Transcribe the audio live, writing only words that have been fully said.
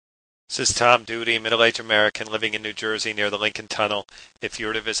This is Tom Doody, middle-aged American living in New Jersey near the Lincoln Tunnel. If you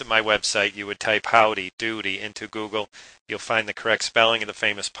were to visit my website, you would type Howdy Doody into Google. You'll find the correct spelling of the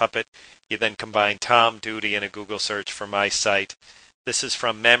famous puppet. You then combine Tom Doody in a Google search for my site. This is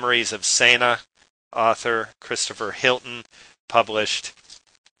from Memories of Senna, author Christopher Hilton, published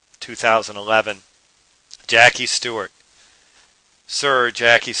 2011. Jackie Stewart. Sir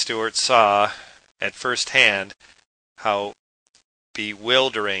Jackie Stewart saw at first hand how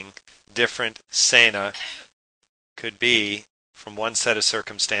bewildering different Senna could be from one set of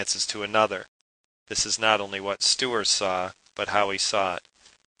circumstances to another. This is not only what Stewart saw, but how he saw it.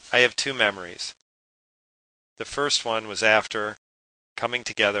 I have two memories. The first one was after coming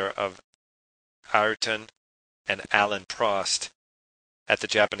together of Ayrton and Alain Prost at the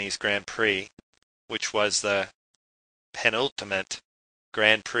Japanese Grand Prix, which was the penultimate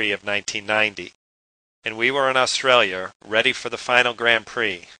Grand Prix of 1990. And we were in Australia, ready for the final Grand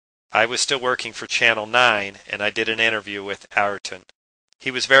Prix. I was still working for Channel 9, and I did an interview with Ayrton.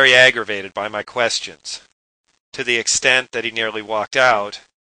 He was very aggravated by my questions, to the extent that he nearly walked out,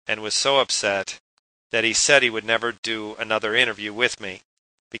 and was so upset that he said he would never do another interview with me,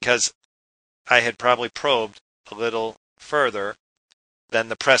 because I had probably probed a little further than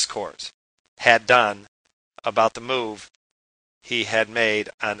the press corps had done about the move he had made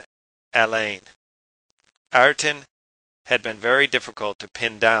on Alain. Ayrton had been very difficult to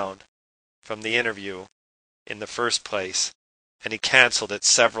pin down from the interview in the first place, and he canceled it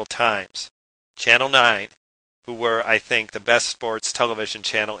several times. Channel 9, who were, I think, the best sports television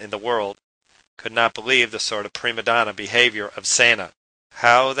channel in the world, could not believe the sort of prima donna behavior of Senna.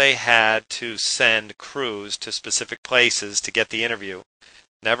 How they had to send crews to specific places to get the interview,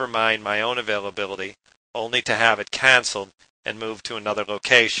 never mind my own availability, only to have it canceled and moved to another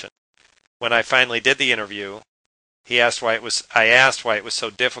location. When I finally did the interview, I asked why it was so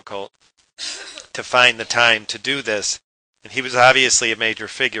difficult to find the time to do this, and he was obviously a major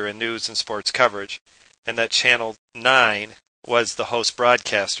figure in news and sports coverage, and that Channel 9 was the host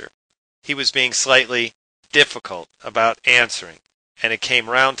broadcaster. He was being slightly difficult about answering, and it came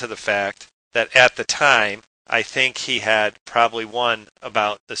round to the fact that at the time, I think he had probably won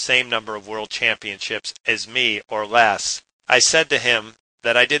about the same number of world championships as me or less. I said to him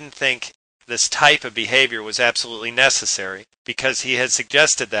that I didn't think this type of behavior was absolutely necessary, because he had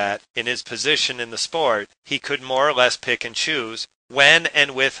suggested that, in his position in the sport, he could more or less pick and choose when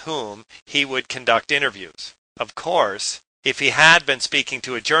and with whom he would conduct interviews. Of course, if he had been speaking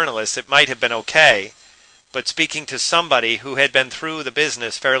to a journalist, it might have been okay, but speaking to somebody who had been through the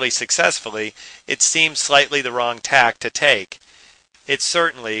business fairly successfully, it seemed slightly the wrong tack to take. It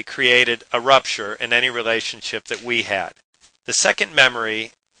certainly created a rupture in any relationship that we had. The second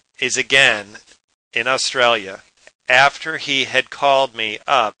memory is again in Australia, after he had called me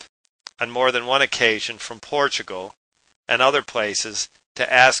up on more than one occasion from Portugal and other places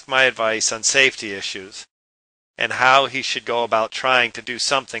to ask my advice on safety issues and how he should go about trying to do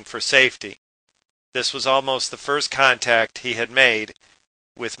something for safety. This was almost the first contact he had made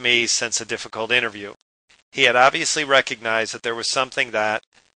with me since a difficult interview. He had obviously recognized that there was something that,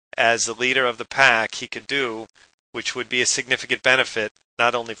 as the leader of the pack, he could do, which would be a significant benefit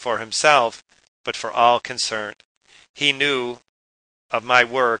not only for himself, but for all concerned. He knew of my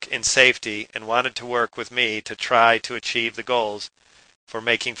work in safety and wanted to work with me to try to achieve the goals for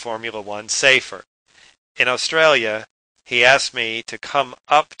making Formula One safer. In Australia, he asked me to come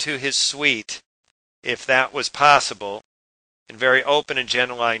up to his suite, if that was possible, in a very open and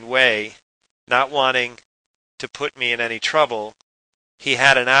genuine way, not wanting to put me in any trouble. We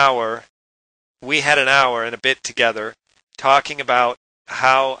had an hour and a bit together, talking about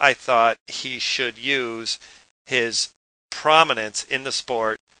how I thought he should use his prominence in the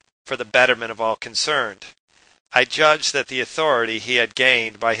sport for the betterment of all concerned. I judged that the authority he had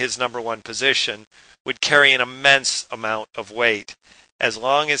gained by his number one position would carry an immense amount of weight, as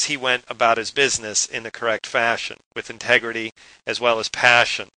long as he went about his business in the correct fashion, with integrity as well as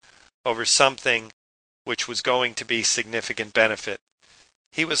passion, over something which was going to be significant benefit.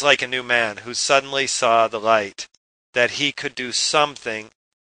 He was like a new man who suddenly saw the light, that he could do something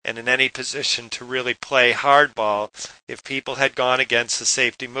and in any position to really play hardball if people had gone against the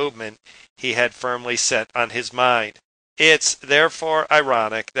safety movement he had firmly set on his mind. It's therefore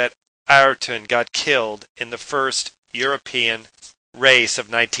ironic that Ayrton got killed in the first European race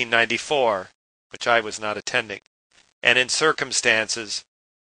of 1994, which I was not attending, and in circumstances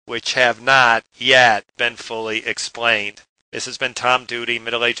which have not yet been fully explained. This has been Tom Doody,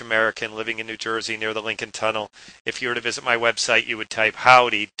 middle-aged American living in New Jersey near the Lincoln Tunnel. If you were to visit my website, you would type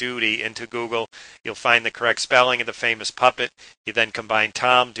Howdy Doody into Google. You'll find the correct spelling of the famous puppet. You then combine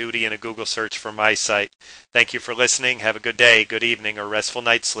Tom Doody in a Google search for my site. Thank you for listening. Have a good day, good evening, or restful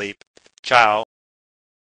night's sleep. Ciao.